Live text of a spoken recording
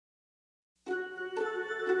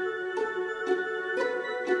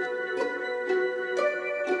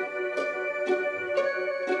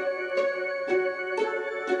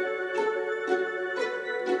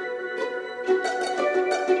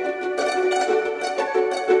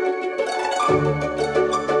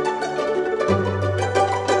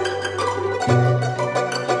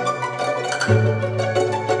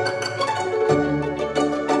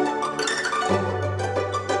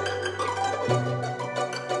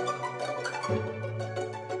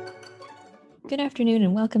Good afternoon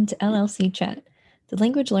and welcome to LLC Chat, the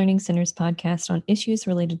Language Learning Center's podcast on issues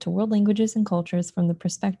related to world languages and cultures from the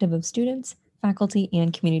perspective of students, faculty,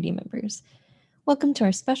 and community members. Welcome to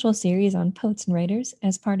our special series on poets and writers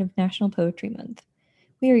as part of National Poetry Month.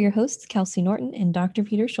 We are your hosts, Kelsey Norton and Dr.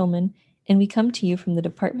 Peter Schulman, and we come to you from the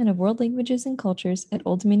Department of World Languages and Cultures at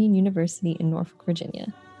Old Dominion University in Norfolk,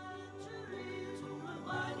 Virginia.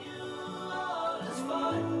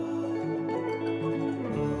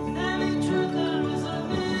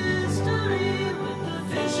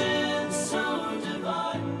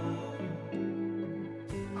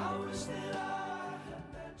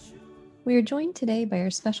 We are joined today by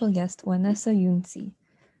our special guest, Vanessa Younsi.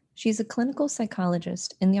 She's a clinical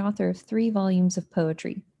psychologist and the author of 3 volumes of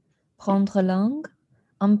poetry, Prendre langue,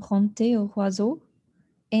 Emprunté aux oiseaux,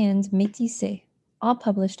 and Métissé, all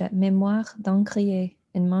published at Mémoire d'Encrier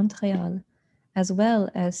in Montreal, as well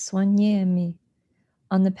as Soigner Aimer,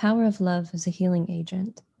 on the power of love as a healing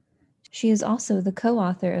agent. She is also the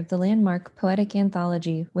co-author of the landmark poetic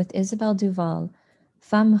anthology with Isabelle Duval,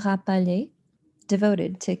 Femmes Rapalées,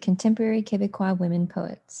 devoted to contemporary Québécois women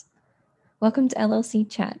poets. Welcome to LLC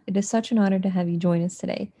Chat. It is such an honor to have you join us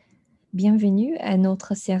today. Bienvenue à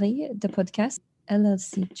notre série de podcasts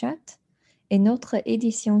LLC Chat et notre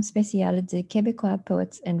édition spéciale de Québécois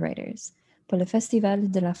Poets and Writers pour le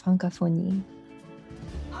Festival de la Francophonie.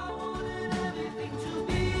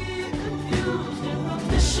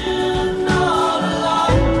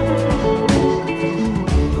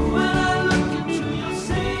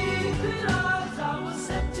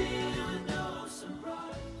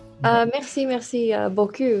 Merci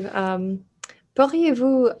beaucoup.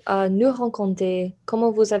 Pourriez-vous nous raconter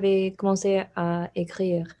comment vous avez commencé à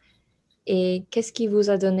écrire et qu'est-ce qui vous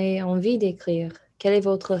a donné envie d'écrire? Quelle est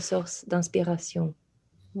votre source d'inspiration?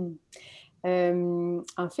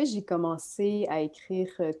 En fait, j'ai commencé à écrire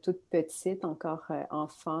toute petite, encore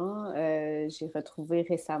enfant. J'ai retrouvé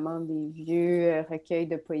récemment des vieux recueils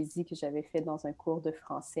de poésie que j'avais fait dans un cours de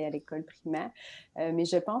français à l'école primaire. Mais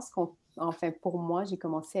je pense pour moi, j'ai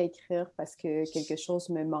commencé à écrire parce que quelque chose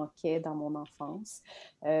me manquait dans mon enfance.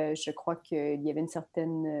 Je crois qu'il y avait une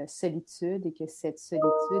certaine solitude et que cette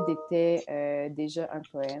solitude était déjà un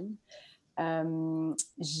poème.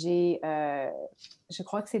 Je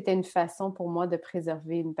crois que c'était une façon pour moi de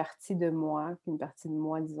préserver une partie de moi,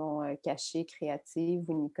 disons, cachée, créative.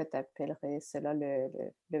 Winnicott appellerait cela le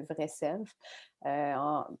vrai self.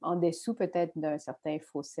 En dessous peut-être d'un certain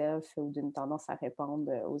faux self ou d'une tendance à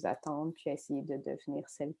répondre aux attentes, puis à essayer de devenir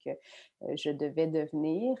celle que je devais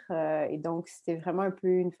devenir. Et donc, c'était vraiment un peu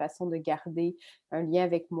une façon de garder un lien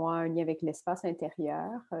avec moi, un lien avec l'espace intérieur.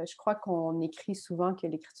 Je crois qu'on écrit souvent que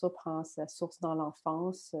l'écriture prend sa source dans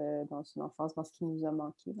l'enfance, dans ce qui nous a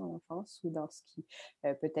manqué dans l'enfance ou dans ce qui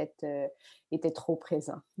peut-être était trop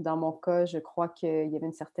présent. Dans mon cas, je crois qu'il y avait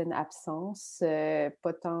une certaine absence,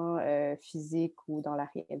 pas tant physique ou dans la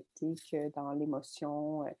réalité que dans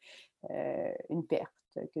l'émotion, une perte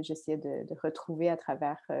que j'essayais de retrouver à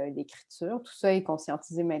travers l'écriture. Tout ça est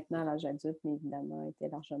conscientisé maintenant à l'âge adulte, mais évidemment était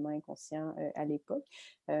largement inconscient à l'époque.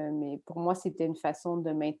 Mais pour moi, c'était une façon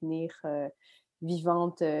de maintenir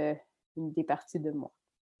vivante des parties de moi.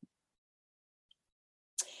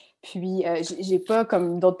 Puis, j'ai pas,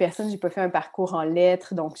 comme d'autres personnes, j'ai pas fait un parcours en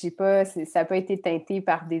lettres, donc ça n'a pas été teinté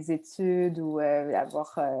par des études ou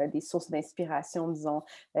avoir des sources d'inspiration, disons,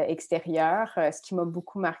 extérieures. Ce qui m'a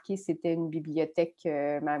beaucoup marqué, c'était une bibliothèque.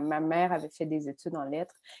 Ma mère avait fait des études en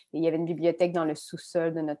lettres et il y avait une bibliothèque dans le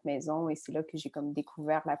sous-sol de notre maison et c'est là que j'ai comme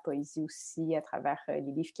découvert la poésie aussi à travers les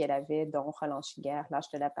livres qu'elle avait, dont Roland Giguère, L'âge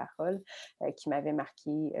de la parole, qui m'avait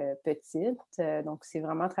marquée petite. Donc, c'est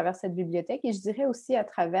vraiment à travers cette bibliothèque et je dirais aussi à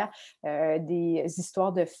travers des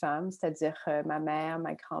histoires de femmes, c'est-à-dire ma mère,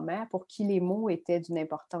 ma grand-mère, pour qui les mots étaient d'une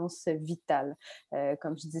importance vitale.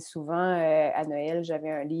 Comme je dis souvent, à Noël,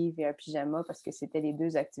 j'avais un livre et un pyjama parce que c'était les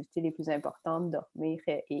 2 activités les plus importantes, dormir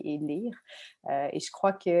et lire. Et je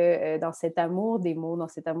crois que dans cet amour des mots, dans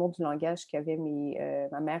cet amour du langage qu'avaient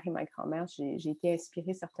ma mère et ma grand-mère, j'ai été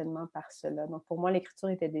inspirée certainement par cela. Donc pour moi, l'écriture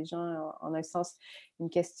était déjà en un sens une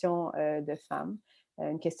question de femme,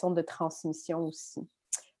 une question de transmission aussi.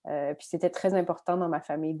 Puis c'était très important dans ma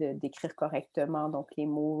famille d'écrire correctement, donc les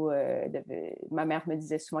mots, ma mère me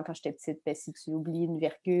disait souvent quand j'étais petite, si tu oublies une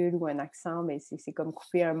virgule ou un accent, c'est comme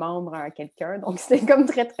couper un membre à quelqu'un, donc c'était comme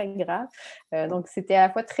très très grave. Donc c'était à la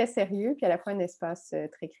fois très sérieux puis à la fois un espace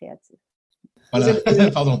très créatif. Voilà,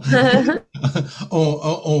 pardon.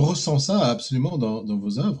 On ressent ça absolument dans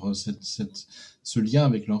vos œuvres, ce lien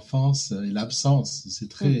avec l'enfance et l'absence, c'est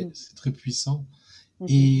très puissant.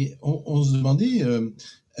 Et on se demandait,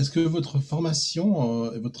 est-ce que votre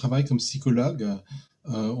formation et votre travail comme psychologue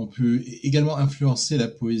on peut également influencer la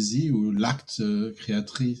poésie ou l'acte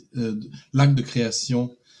de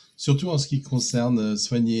création, surtout en ce qui concerne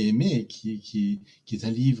Soigner et aimer, qui est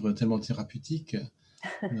un livre tellement thérapeutique.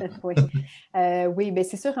 Oui, oui, ben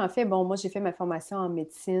c'est sûr, en fait, bon, moi, j'ai fait ma formation en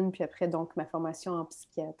médecine, puis après, donc, ma formation en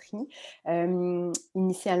psychiatrie.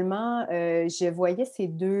 Initialement, je voyais ces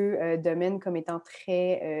deux domaines comme étant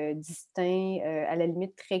très distincts, à la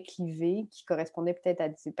limite très clivés, qui correspondaient peut-être à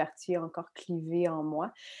des parties encore clivées en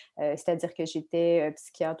moi. C'est-à-dire que j'étais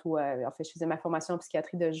psychiatre ou, en fait, je faisais ma formation en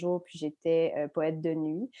psychiatrie de jour, puis j'étais poète de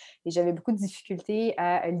nuit. Et j'avais beaucoup de difficultés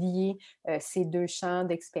à lier ces deux champs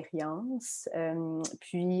d'expérience.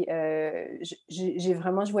 Puis,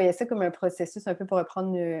 je voyais ça comme un processus, un peu pour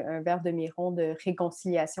reprendre un vers de Miron, de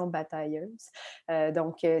réconciliation batailleuse.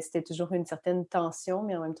 Donc, c'était toujours une certaine tension,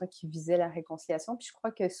 mais en même temps qui visait la réconciliation. Puis, je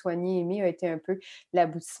crois que Soigner et aimer a été un peu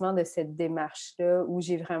l'aboutissement de cette démarche-là, où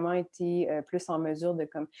j'ai vraiment été plus en mesure de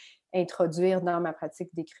comme introduire dans ma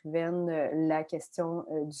pratique d'écrivaine la question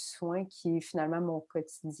du soin qui est finalement mon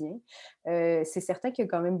quotidien. C'est certain qu'il y a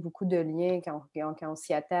quand même beaucoup de liens quand on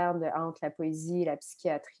s'y attarde entre la poésie et la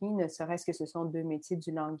psychiatrie, ne serait-ce que ce sont deux métiers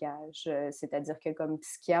du langage. C'est-à-dire que comme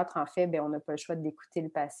psychiatre, en fait, on n'a pas le choix d'écouter le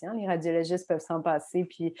patient. Les radiologistes peuvent s'en passer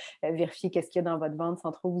puis vérifier qu'est-ce qu'il y a dans votre ventre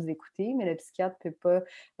sans trop vous écouter, mais le psychiatre ne peut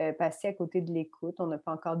pas passer à côté de l'écoute. On n'a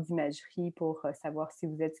pas encore d'imagerie pour savoir si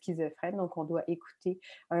vous êtes schizophrène, donc on doit écouter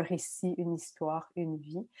un récit, une histoire, une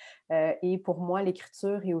vie. Et pour moi,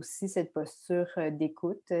 l'écriture est aussi cette posture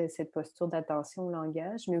d'écoute, cette posture d'attention au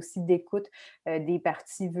langage, mais aussi d'écoute des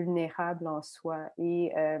parties vulnérables en soi.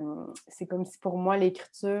 Et c'est comme si pour moi,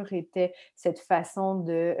 l'écriture était cette façon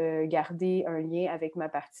de garder un lien avec ma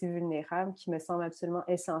partie vulnérable qui me semble absolument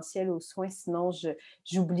essentielle aux soins. Sinon,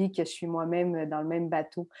 j'oublie que je suis moi-même dans le même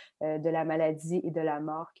bateau de la maladie et de la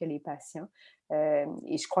mort que les patients.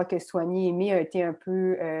 Et je crois que Soigner et aimer a été un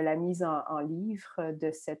peu la mise en livre de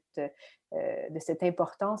cette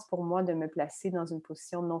importance pour moi de me placer dans une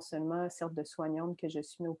position non seulement certes de soignante que je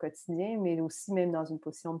suis au quotidien, mais aussi même dans une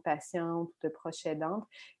position de patiente, de proche aidante.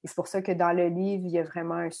 Et c'est pour ça que dans le livre, il y a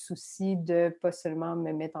vraiment un souci de pas seulement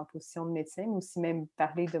me mettre en position de médecin, mais aussi même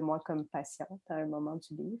parler de moi comme patiente à un moment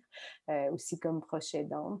du livre, aussi comme proche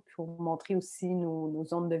aidante, pour montrer aussi nos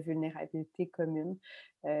zones de vulnérabilité communes.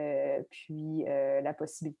 Puis la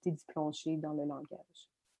possibilité d'y plonger dans le langage.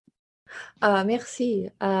 Merci.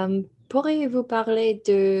 Pourriez-vous parler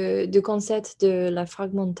du concept de la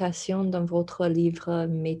fragmentation dans votre livre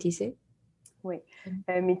Métissé? Oui.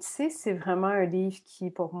 Métissé, c'est vraiment un livre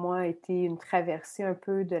qui, pour moi, a été une traversée un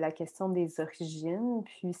peu de la question des origines.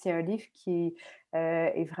 Puis, c'est un livre qui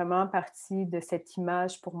est vraiment parti de cette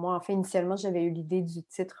image pour moi. En fait, initialement, j'avais eu l'idée du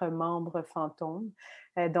titre Membre fantôme.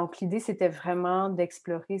 Donc, l'idée, c'était vraiment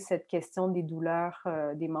d'explorer cette question des douleurs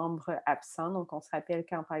des membres absents. Donc, on se rappelle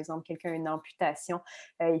quand, par exemple, quelqu'un a une amputation,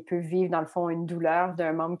 il peut vivre, dans le fond, une douleur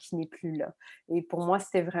d'un membre qui n'est plus là. Et pour moi,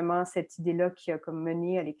 c'était vraiment cette idée-là qui a comme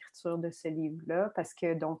mené à l'écriture de ce livre-là, parce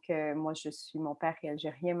que donc, moi, mon père est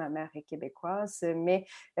algérien, ma mère est québécoise, mais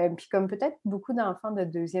puis comme peut-être beaucoup d'enfants de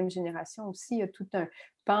deuxième génération aussi, il y a tout un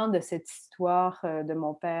pan de cette histoire de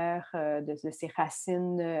mon père, de ses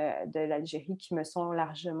racines de l'Algérie qui me sont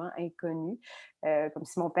largement inconnues. Comme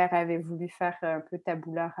si mon père avait voulu faire un peu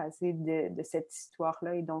tabula rasa de cette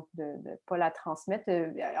histoire-là et donc de ne pas la transmettre.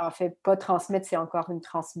 En fait, pas transmettre, c'est encore une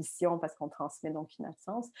transmission parce qu'on transmet donc une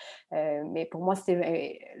absence. Mais pour moi,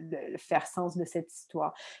 c'était le faire sens de cette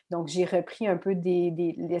histoire. Donc, j'ai repris un peu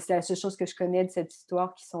c'est la seule chose que je connais de cette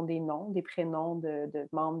histoire qui sont des noms, des prénoms de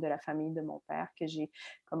membres de la famille de mon père que j'ai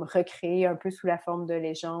comme recréé un peu sous la forme de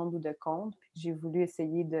légende ou de conte. Puis j'ai voulu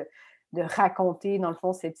essayer de raconter, dans le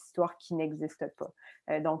fond, cette histoire qui n'existe pas.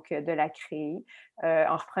 Donc, de la créer,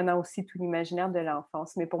 en reprenant aussi tout l'imaginaire de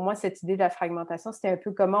l'enfance. Mais pour moi, cette idée de la fragmentation, c'était un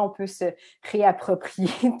peu comment on peut se réapproprier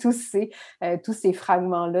tous ces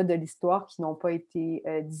fragments-là de l'histoire qui n'ont pas été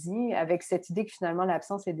dits, avec cette idée que finalement,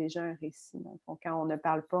 l'absence est déjà un récit. Donc, quand on ne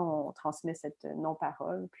parle pas, on transmet cette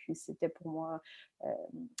non-parole. Puis, c'était pour moi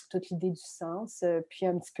toute l'idée du sens. Puis,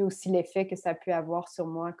 un petit peu aussi l'effet que ça peut avoir sur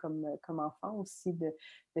moi comme enfant aussi, de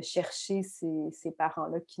chercher ces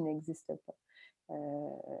parents-là qui n'existent pas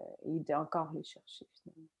et d'encore les chercher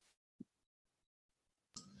finalement.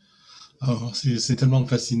 Oh, c'est tellement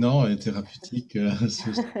fascinant et thérapeutique.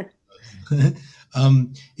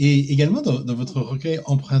 Et également, dans votre recueil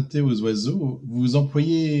Emprunté aux oiseaux, vous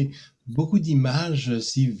employez beaucoup d'images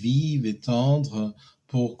si vives et tendres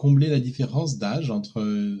pour combler la différence d'âge entre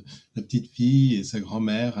la petite fille et sa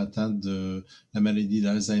grand-mère atteinte de la maladie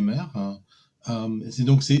d'Alzheimer.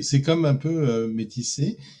 C'est comme un peu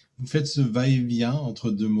métissé. vous faites ce va-et-vient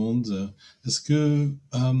entre deux mondes. Est-ce que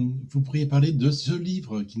vous pourriez parler de ce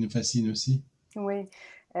livre qui nous fascine aussi? Oui.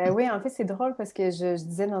 Oui, en fait, c'est drôle parce que je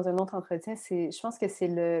disais dans un autre entretien, je pense que c'est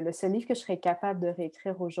le seul livre que je serais capable de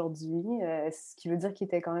réécrire aujourd'hui, ce qui veut dire qu'il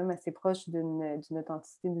était quand même assez proche d'une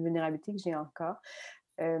authenticité, d'une vulnérabilité que j'ai encore.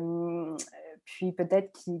 Hem, Puis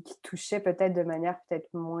peut-être qui touchait peut-être de manière peut-être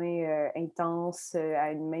moins, intense,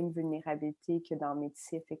 à une même vulnérabilité que dans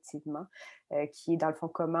Métis effectivement, qui est dans le fond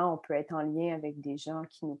comment on peut être en lien avec des gens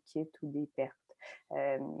qui nous quittent ou des pertes.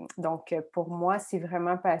 Donc, pour moi, c'est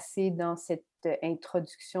vraiment passé dans cette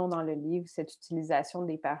introduction dans le livre, cette utilisation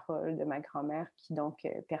des paroles de ma grand-mère qui donc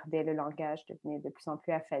perdait le langage, devenait de plus en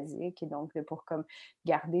plus aphasique et donc pour comme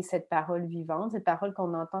garder cette parole vivante, cette parole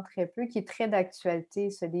qu'on entend très peu, qui est très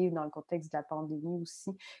d'actualité, ce livre, dans le contexte de la pandémie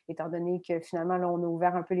aussi, étant donné que finalement, là, on a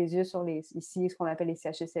ouvert un peu les yeux sur ici, ce qu'on appelle les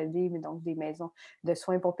CHSLD, mais donc des maisons de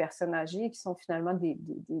soins pour personnes âgées, qui sont finalement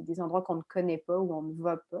des endroits qu'on ne connaît pas, où on ne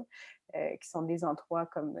va pas, qui sont des endroits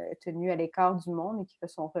comme tenus à l'écart du monde et qui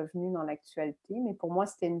sont revenus dans l'actualité. Mais pour moi,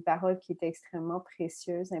 c'était une parole qui était extrêmement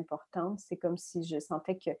précieuse, importante. C'est comme si je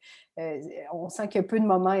sentais que on sent qu'il y a peu de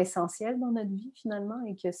moments essentiels dans notre vie finalement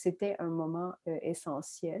et que c'était un moment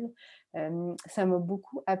essentiel. Ça m'a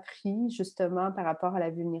beaucoup appris justement par rapport à la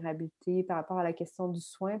vulnérabilité, par rapport à la question du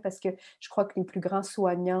soin, parce que je crois que les plus grands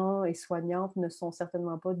soignants et soignantes ne sont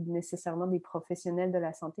certainement pas nécessairement des professionnels de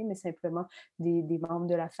la santé, mais simplement des membres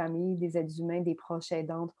de la famille, des êtres humains, des proches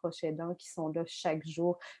aidantes, proches aidants qui sont là chaque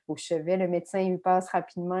jour au chevet. Le médecin, il passe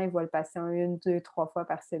rapidement, il voit le patient une, deux, trois fois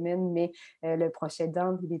par semaine, mais le proche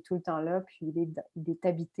aidant, il est tout le temps là, puis il est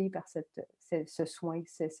habité par ce soin,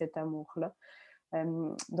 cet amour-là.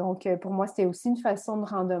 Donc, pour moi, c'était aussi une façon de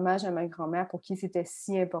rendre hommage à ma grand-mère pour qui c'était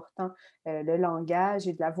si important le langage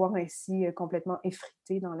et de la voir ainsi complètement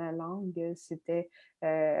effritée dans la langue. C'était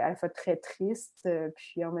à la fois très triste,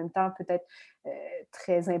 puis en même temps peut-être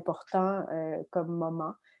très important comme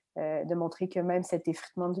moment. De montrer que même cet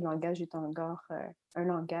effritement du langage est encore un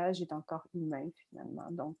langage, est encore humain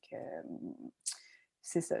finalement. Donc,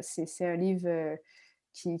 c'est ça, c'est un livre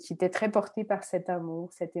qui était très porté par cet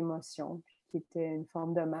amour, cette émotion, puis qui était une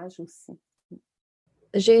forme d'hommage aussi.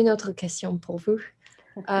 J'ai une autre question pour vous.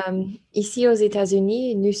 Ici aux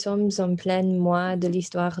États-Unis, nous sommes en plein mois de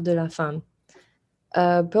l'histoire de la femme.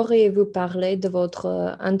 Pourriez-vous parler de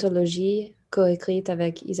votre anthologie coécrite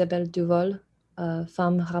avec Isabelle Duvol,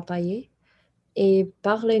 Femmes rapaillées? Et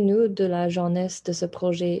parlez-nous de la jeunesse de ce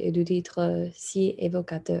projet et du titre si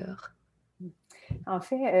évocateur. En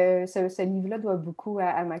fait, ce livre-là doit beaucoup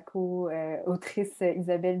à ma co-autrice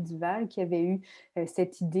Isabelle Duval, qui avait eu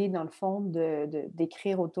cette idée, dans le fond,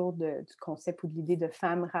 d'écrire autour du concept ou de l'idée de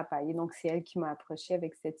femme rapaillée. Donc, c'est elle qui m'a approchée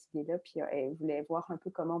avec cette idée-là, puis elle voulait voir un peu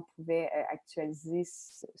comment on pouvait actualiser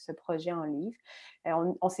ce projet en livre.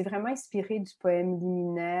 On s'est vraiment inspiré du poème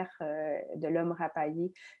liminaire de l'homme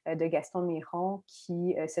rapaillé de Gaston Miron,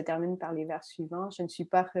 qui se termine par les vers suivants. « Je ne suis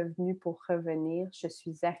pas revenue pour revenir, je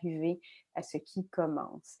suis arrivée à ce qui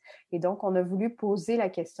commence. » Et donc, on a voulu poser la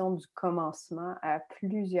question du commencement à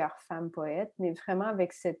plusieurs femmes poètes, mais vraiment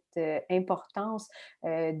avec cette importance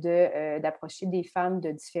d'approcher des femmes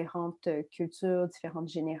de différentes cultures, différentes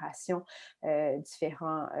générations,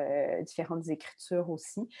 différentes écritures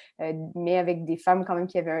aussi, mais avec des femmes quand même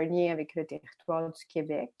qui avaient un lien avec le territoire du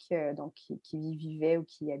Québec, donc qui y vivaient ou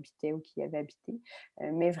qui y habitaient ou qui y avaient habité,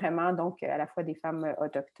 mais vraiment donc à la fois des femmes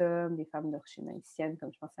autochtones, des femmes d'origine haïtienne,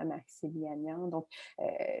 comme je pense à Marie-Célie Agnan, donc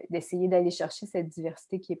d'essayer d'aller chercher cette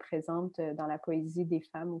diversité qui est présente dans la poésie des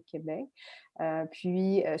femmes au Québec.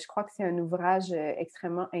 Puis, je crois que c'est un ouvrage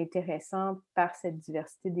extrêmement intéressant par cette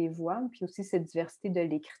diversité des voix, puis aussi cette diversité de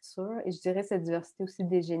l'écriture, et je dirais cette diversité aussi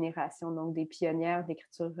des générations, donc des pionnières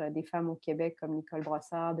d'écriture des femmes au Québec comme Nicole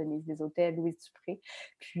Brossard, Denise Desautels, Louise Dupré,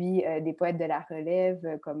 puis des poètes de la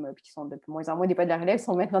relève, qui sont de moins en moins des poètes de la relève,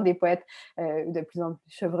 sont maintenant des poètes de plus en plus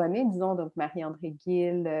chevronnés, disons, donc Marie-André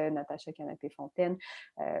Gill, Natacha Canapé-Fontaine.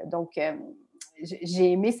 Donc,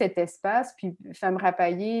 j'ai aimé cet espace, puis Femmes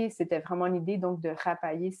rapaillées, c'était vraiment l'idée donc de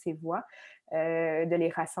rapailler ces voix, de les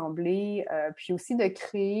rassembler, puis aussi de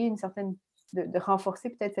créer une certaine de renforcer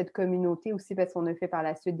peut-être cette communauté aussi, parce qu'on a fait par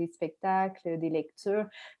la suite des spectacles, des lectures,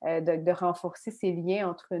 de renforcer ces liens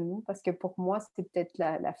entre nous, parce que pour moi, c'est peut-être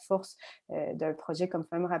la force d'un projet comme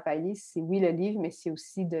Femmes rapaillées, c'est oui le livre, mais c'est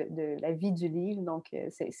aussi de la vie du livre, donc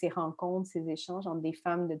ces rencontres, ces échanges entre des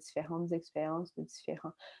femmes de différentes expériences, de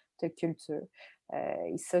différentes cultures.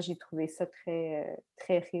 Et ça, j'ai trouvé ça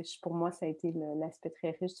très riche. Pour moi, ça a été l'aspect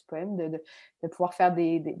très riche du poème, de pouvoir faire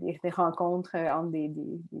des rencontres entre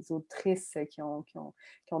des autrices qui ont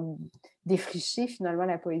défriché finalement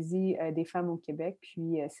la poésie des femmes au Québec,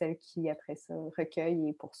 puis celles qui, après ça, recueillent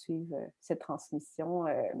et poursuivent cette transmission.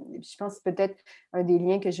 Je pense que peut-être un des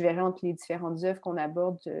liens que je verrais entre les différentes œuvres qu'on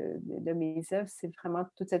aborde de mes œuvres, c'est vraiment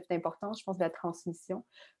toute cette importance, je pense, de la transmission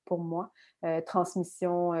pour moi.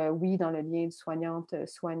 Transmission, oui, dans le lien de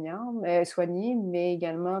soignée, mais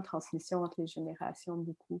également transmission entre les générations,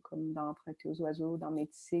 beaucoup, comme dans Emprunter aux oiseaux, dans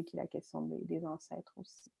Métissé, qui est la question des ancêtres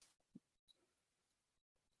aussi.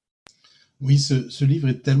 Oui, ce livre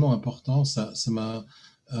est tellement important, ça m'a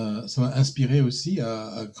inspiré aussi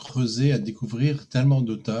à creuser, à découvrir tellement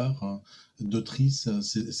d'auteurs, d'autrices.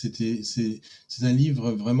 C'est un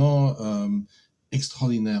livre vraiment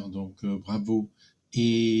extraordinaire, donc bravo.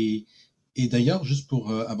 Et d'ailleurs, juste pour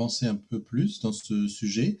avancer un peu plus dans ce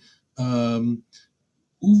sujet, euh,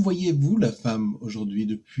 où voyez-vous la femme aujourd'hui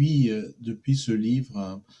depuis ce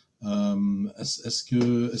livre? Est-ce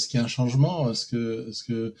qu'il y a un changement? Est-ce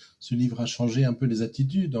que ce livre a changé un peu les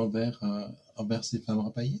attitudes envers ces femmes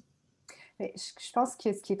rapaillées? Mais je pense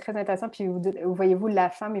que ce qui est très intéressant, puis où voyez-vous la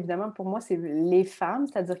femme, évidemment, pour moi, c'est les femmes,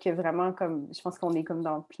 c'est-à-dire que vraiment, comme je pense qu'on est comme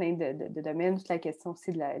dans plein de domaines, toute la question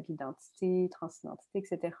aussi de l'identité, transidentité,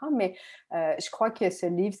 etc. Mais je crois que ce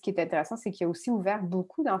livre, ce qui est intéressant, c'est qu'il a aussi ouvert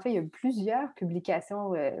beaucoup, en fait, il y a plusieurs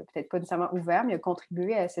publications, peut-être pas nécessairement ouvertes, mais il a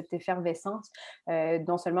contribué à cette effervescence,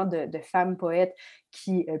 non seulement de femmes poètes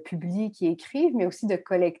qui publient, qui écrivent, mais aussi de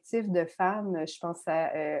collectifs de femmes. Je pense à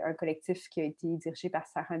un collectif qui a été dirigé par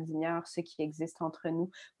Sarah Dignard, Ce qui existe entre nous,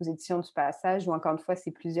 aux éditions du Passage, où encore une fois,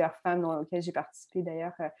 c'est plusieurs femmes auxquelles j'ai participé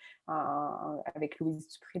d'ailleurs avec Louise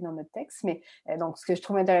Dupré dans notre texte. Mais donc, ce que je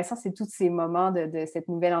trouve intéressant, c'est tous ces moments de cette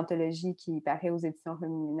nouvelle anthologie qui paraît aux éditions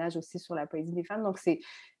Remue-Ménage aussi sur la poésie des femmes. Donc,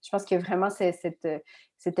 je pense que vraiment cette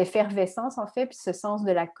effervescence, en fait, puis ce sens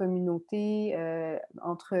de la communauté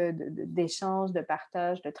d'échange, de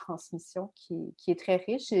partage, de transmission qui est très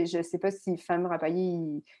riche. Et je ne sais pas si Femmes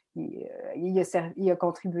rapaillées, il a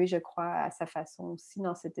contribué, je crois, à sa façon aussi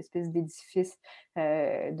dans cette espèce d'édifice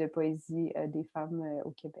de poésie des femmes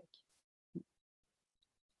au Québec.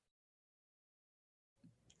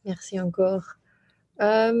 Merci encore.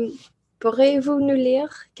 Pourriez-vous nous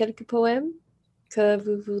lire quelques poèmes que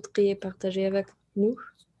vous voudriez partager avec nous?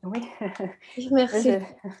 Oui. Merci.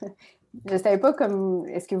 Je ne savais pas comme,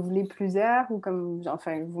 est-ce que vous voulez plusieurs ou comme,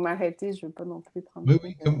 enfin, vous m'arrêtez, je ne veux pas non plus prendre...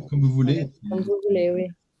 Oui, comme vous voulez. Comme vous voulez, oui.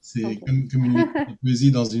 C'est Okay. comme une lecture de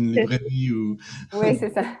poésie dans une librairie ou... Oui,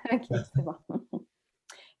 c'est ça. OK, c'est bon.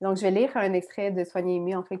 Donc, je vais lire un extrait de Soigner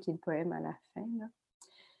Aimé, en fait, qui est le poème à la fin. Là.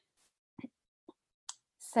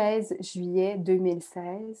 16 juillet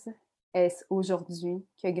 2016, est-ce aujourd'hui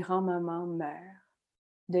que grand-maman meurt?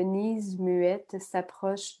 Denise, muette,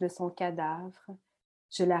 s'approche de son cadavre.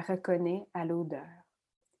 Je la reconnais à l'odeur.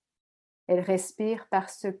 Elle respire par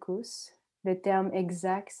secousses. Le terme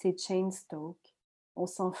exact, c'est Cheyne-Stokes. On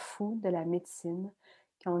s'en fout de la médecine.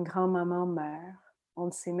 Quand grand-maman meurt, on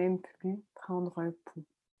ne sait même plus prendre un pouls.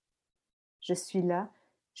 Je suis là,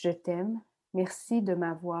 je t'aime. Merci de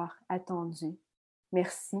m'avoir attendu.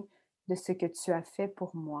 Merci de ce que tu as fait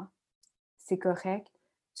pour moi. C'est correct,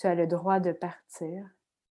 tu as le droit de partir.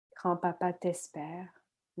 Grand-papa t'espère.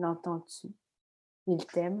 L'entends-tu? Il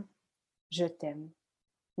t'aime, je t'aime.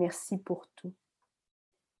 Merci pour tout.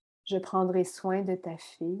 Je prendrai soin de ta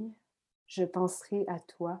fille. Je penserai à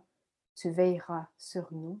toi. Tu veilleras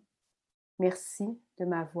sur nous. Merci de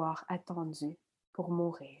m'avoir attendu pour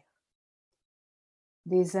mourir.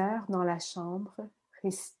 Des heures dans la chambre,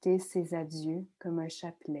 réciter ses adieux comme un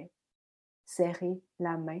chapelet, serrer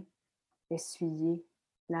la main, essuyer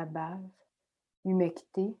la bave,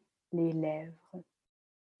 humecter les lèvres,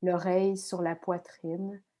 l'oreille sur la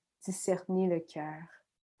poitrine, discerner le cœur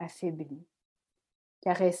affaibli,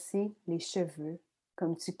 caresser les cheveux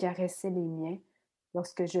comme tu caressais les miens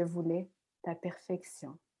lorsque je voulais ta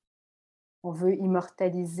perfection. On veut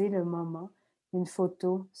immortaliser le moment, une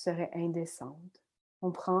photo serait indécente. On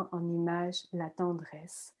prend en image la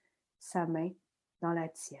tendresse, sa main dans la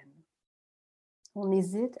tienne. On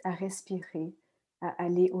hésite à respirer, à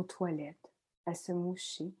aller aux toilettes, à se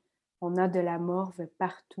moucher. On a de la morve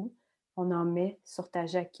partout, on en met sur ta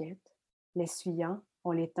jaquette. L'essuyant, on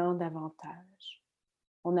l'étend davantage.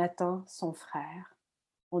 On attend son frère.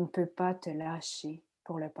 On ne peut pas te lâcher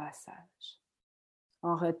pour le passage.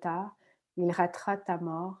 En retard, il ratera ta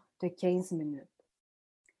mort de 15 minutes.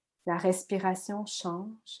 La respiration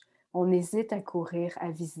change, on hésite à courir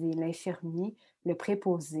aviser l'infirmier, le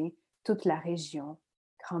préposé, toute la région.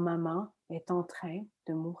 Grand-maman est en train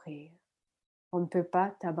de mourir. On ne peut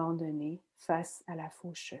pas t'abandonner face à la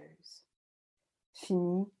faucheuse.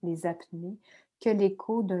 Fini les apnées, que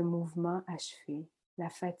l'écho d'un mouvement achevé, la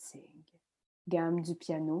fatigue. Gamme du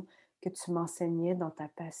piano que tu m'enseignais dans ta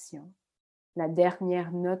passion. La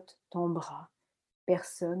dernière note tombera,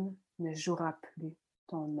 personne ne jouera plus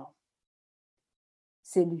ton nom.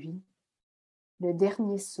 C'est lui, le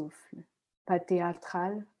dernier souffle, pas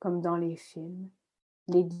théâtral comme dans les films,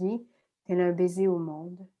 légué tel un baiser au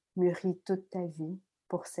monde, mûri toute ta vie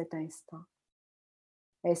pour cet instant.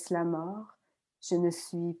 Est-ce la mort? Je ne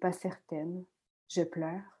suis pas certaine. Je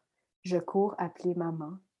pleure, je cours appeler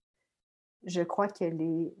maman. Je crois qu'elle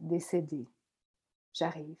est décédée.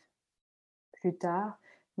 J'arrive. Plus tard,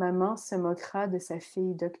 maman se moquera de sa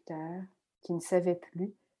fille docteur qui ne savait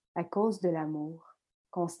plus, à cause de l'amour,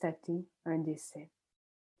 constater un décès.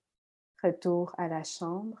 Retour à la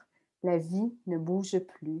chambre, la vie ne bouge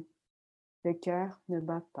plus, le cœur ne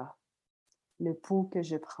bat pas. Le pouls que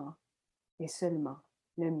je prends est seulement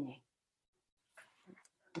le mien.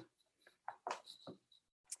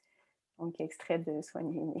 Donc, extrait de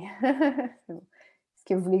Soigner aimé. C'est bon. Est-ce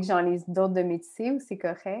que vous voulez que j'en lise d'autres de Métissé ou c'est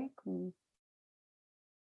correct? Ou...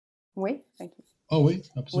 Oui? OK. Oh oui,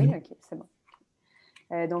 absolument. Oui, OK, c'est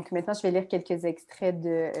bon. Donc, maintenant, je vais lire quelques extraits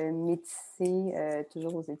de Métissé,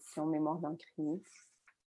 toujours aux éditions Mémoire d'Encrier.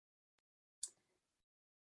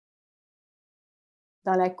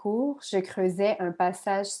 Dans la cour, je creusais un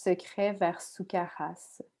passage secret vers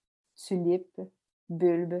Soukaras. Tulipes,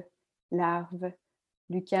 bulbes, larves,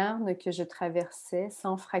 lucarnes que je traversais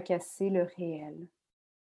sans fracasser le réel.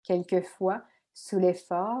 Quelquefois, sous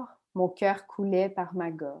l'effort, mon cœur coulait par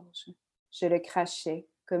ma gorge. Je le crachais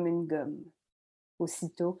comme une gomme.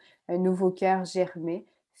 Aussitôt, un nouveau cœur germait,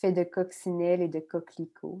 fait de coccinelles et de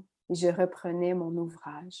coquelicots, et je reprenais mon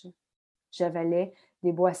ouvrage. J'avalais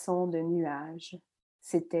des boissons de nuages.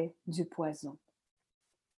 C'était du poison.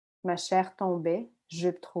 Ma chair tombait,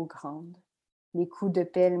 jupe trop grande. Les coups de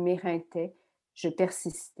pelle m'éreintaient, je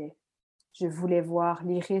persistais. Je voulais voir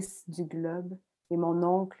l'iris du globe et mon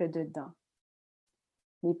oncle dedans.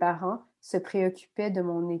 Mes parents se préoccupaient de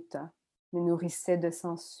mon état, me nourrissaient de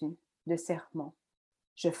sangsues, de sermons.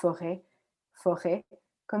 Je forais,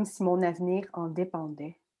 comme si mon avenir en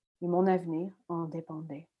dépendait, et mon avenir en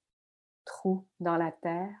dépendait. Trou dans la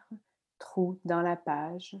terre, trou dans la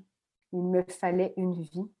page, il me fallait une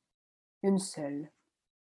vie, une seule.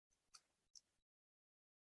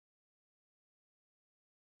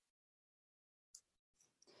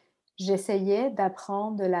 J'essayais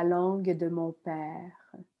d'apprendre la langue de mon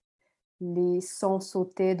père. Les sons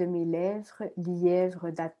sautaient de mes lèvres, lièvres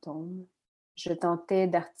d'atomes. Je tentais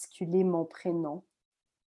d'articuler mon prénom.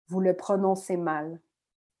 Vous le prononcez mal.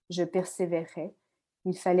 Je persévérais.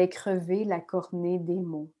 Il fallait crever la cornée des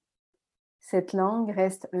mots. Cette langue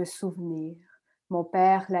reste un souvenir. Mon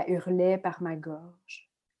père la hurlait par ma gorge.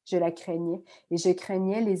 Je la craignais et je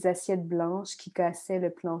craignais les assiettes blanches qui cassaient le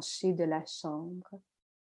plancher de la chambre.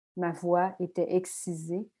 Ma voix était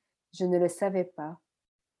excisée, je ne le savais pas.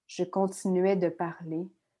 Je continuais de parler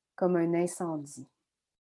comme un incendie.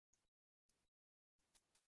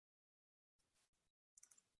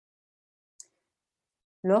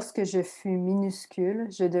 Lorsque je fus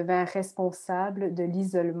minuscule, je devins responsable de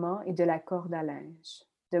l'isolement et de la corde à linge.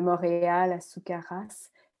 De Montréal à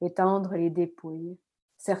Soukaras, étendre les dépouilles.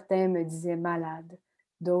 Certains me disaient malade,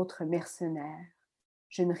 d'autres mercenaires.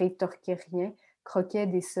 Je ne rétorquais rien, croquais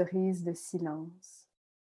des cerises de silence.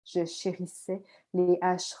 Je chérissais les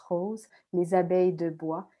haches roses, les abeilles de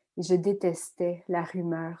bois, et je détestais la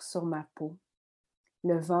rumeur sur ma peau.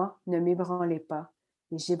 Le vent ne m'ébranlait pas,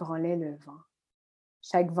 et j'ébranlais le vent.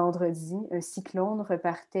 Chaque vendredi, un cyclone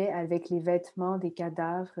repartait avec les vêtements des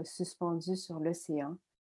cadavres suspendus sur l'océan.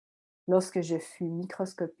 Lorsque je fus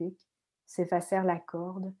microscopique, s'effacèrent la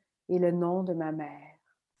corde et le nom de ma mère.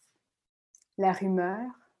 La rumeur,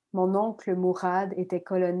 mon oncle Mourad était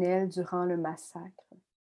colonel durant le massacre.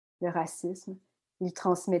 Le racisme, il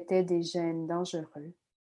transmettait des gènes dangereux.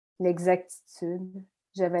 L'exactitude,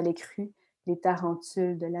 j'avalais cru les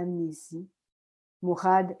tarentules de l'amnésie.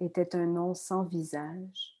 Mourad était un nom sans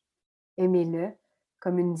visage. Aimez-le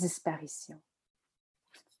comme une disparition.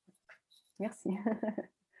 Merci.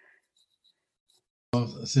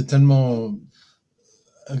 C'est tellement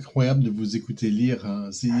incroyable de vous écouter lire.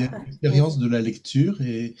 Hein. Il y a l'expérience de la lecture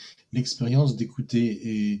et l'expérience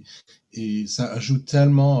d'écouter. Et ça ajoute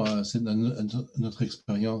tellement à notre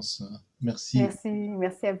expérience. Merci.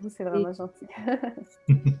 Merci à vous, c'est vraiment gentil.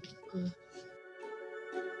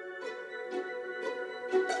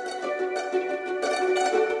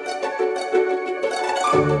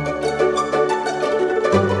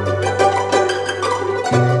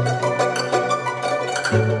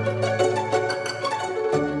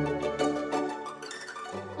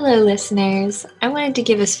 Hello, listeners. I wanted to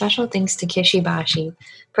give a special thanks to Kishibashi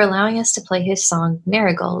for allowing us to play his song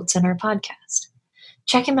Marigolds in our podcast.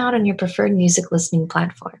 Check him out on your preferred music listening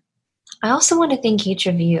platform. I also want to thank each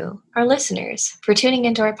of you, our listeners, for tuning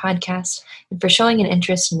into our podcast and for showing an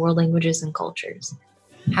interest in world languages and cultures.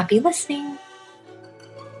 Happy listening!